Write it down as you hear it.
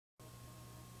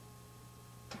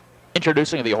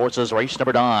Introducing the horses, race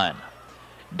number 9.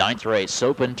 Ninth race,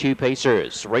 open 2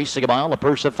 pacers. Racing a mile, a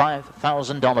purse of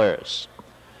 $5,000.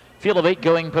 Field of 8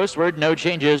 going postward, no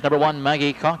changes. Number 1,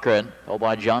 Maggie Cochran, held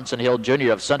by Johnson Hill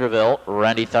Jr. of Centerville.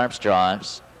 Randy Tharps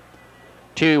drives.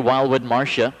 2, Wildwood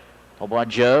Marcia, held by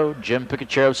Jim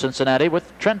Picachero of Cincinnati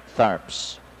with Trent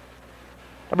Tharps.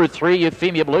 Number 3,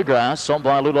 Euphemia Bluegrass, held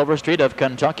by Lou Overstreet of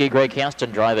Kentucky. Greg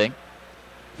Haston driving.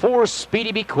 4,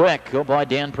 Speedy Be Quick, held by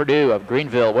Dan Perdue of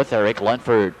Greenville with Eric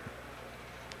Ledford.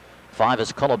 5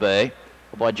 is Cullabay,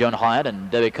 held by Joan Hyatt and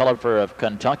Debbie Culliper of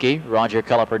Kentucky. Roger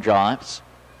Culliper drives.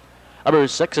 Number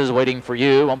 6 is Waiting for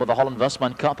You, on with the Hall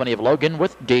Investment Company of Logan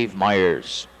with Dave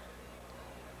Myers.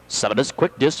 7 is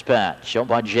Quick Dispatch, shown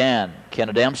by Jan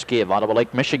Kanadamski of Ottawa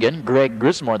Lake, Michigan. Greg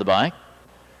Grismore the bike.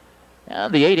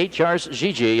 And the 8 HR's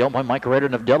Gigi, owned by Mike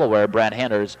Reardon of Delaware. Brad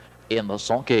Hanners in the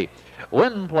sulky.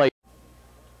 Win play.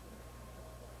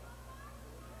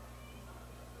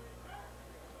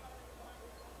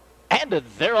 And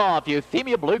they're off.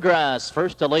 Euphemia Bluegrass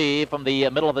first to leave. From the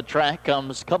middle of the track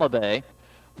comes Cullabay.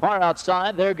 Far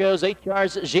outside, there goes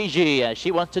HR's Gigi as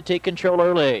she wants to take control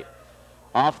early.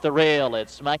 Off the rail,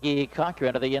 it's Maggie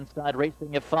Cochran to the inside,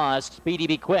 racing at 5. Speedy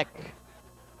Be Quick.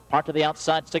 Part to the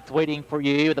outside, 6th Waiting for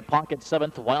You. The pocket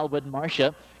 7th, Wildwood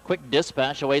Marcia. Quick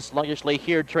Dispatch away sluggishly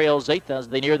here, trails 8th as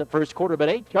they near the first quarter. But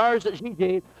HR's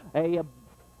Gigi, a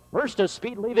burst of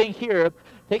speed leaving here,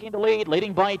 taking the lead,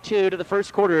 leading by 2 to the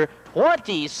first quarter.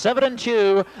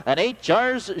 27-2, and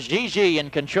HR's Gigi in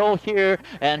control here,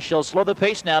 and she'll slow the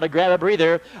pace now to grab a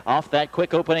breather off that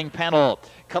quick opening panel.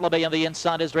 Cullabay on the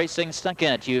inside is racing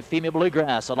 2nd. Euphemia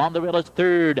Bluegrass along the rail is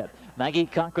 3rd. Maggie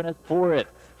Cochran is 4th.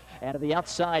 And to the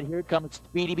outside, here comes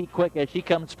Speedy Be Quick as she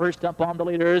comes first up on the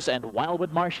leaders, and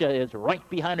Wildwood Marcia is right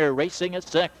behind her, racing at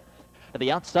 6th. At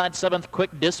the outside, 7th,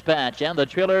 Quick Dispatch, and the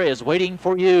trailer is Waiting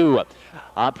for You.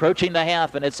 Approaching the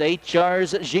half, and it's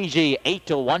HR's Gigi, 8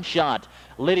 to 1 shot.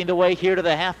 Leading the way here to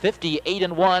the half,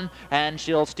 58-1, and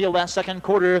she'll steal that second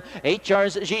quarter.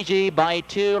 HR's Gigi by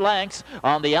 2 lengths.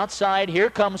 On the outside, here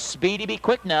comes Speedy Be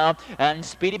Quick now, and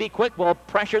Speedy Be Quick will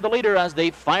pressure the leader as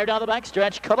they fire down the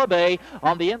backstretch. Cullabay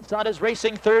on the inside is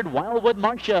racing 3rd. Wildwood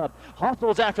Marcia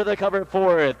hustles after the cover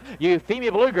 4th.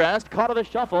 Euphemia Bluegrass, caught in the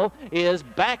shuffle, is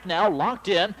back now, locked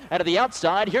in. And to the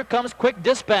outside, here comes Quick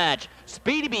Dispatch.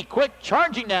 Speedy Be Quick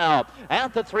charging now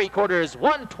at the 3 quarters,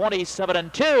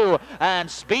 127-2,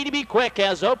 and Speedy Be Quick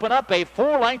has opened up a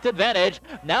 4-length advantage,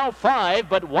 now 5,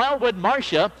 but Wildwood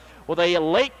Marcia with a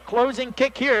late closing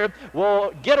kick here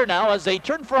will get her now as they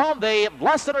turn for home. They have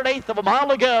less than 1/8 of a mile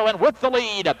to go, and with the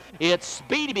lead, it's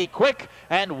Speedy Be Quick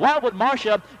and Wildwood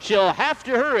Marcia. She'll have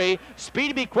to hurry.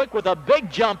 Speedy Be Quick with a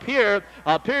big jump here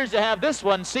appears to have this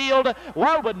one sealed.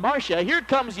 Wildwood Marcia, here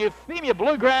comes Euphemia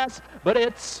Bluegrass, but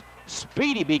it's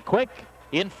Speedy Be Quick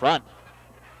in front.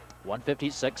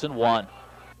 156-1.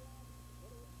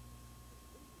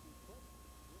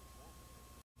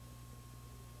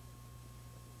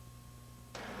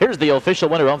 Here's the official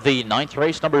winner of the 9th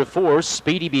race, number 4,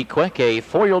 Speedy Be Quick, a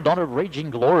 4-year-old daughter of Raging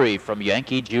Glory from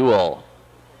Yankee Jewel.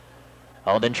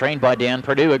 Owned and trained by Dan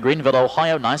Perdue at Greenville,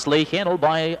 Ohio, nicely handled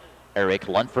by Eric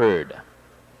Luntford.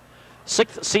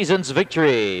 6th season's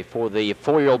victory for the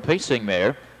 4-year-old pacing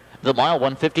mare. The mile,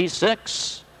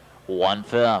 156,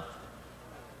 1/5.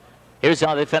 Here's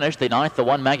how they finished. The 9th, the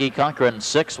 1, Maggie Cochran,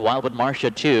 6, Wildwood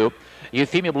Marcia, 2.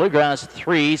 Euphemia Bluegrass,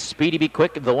 3, Speedy Be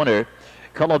Quick, the winner.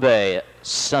 Cullabay,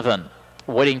 7,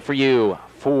 Waiting for You,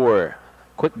 4,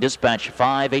 Quick Dispatch,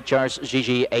 5, HR's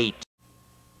Gigi, 8.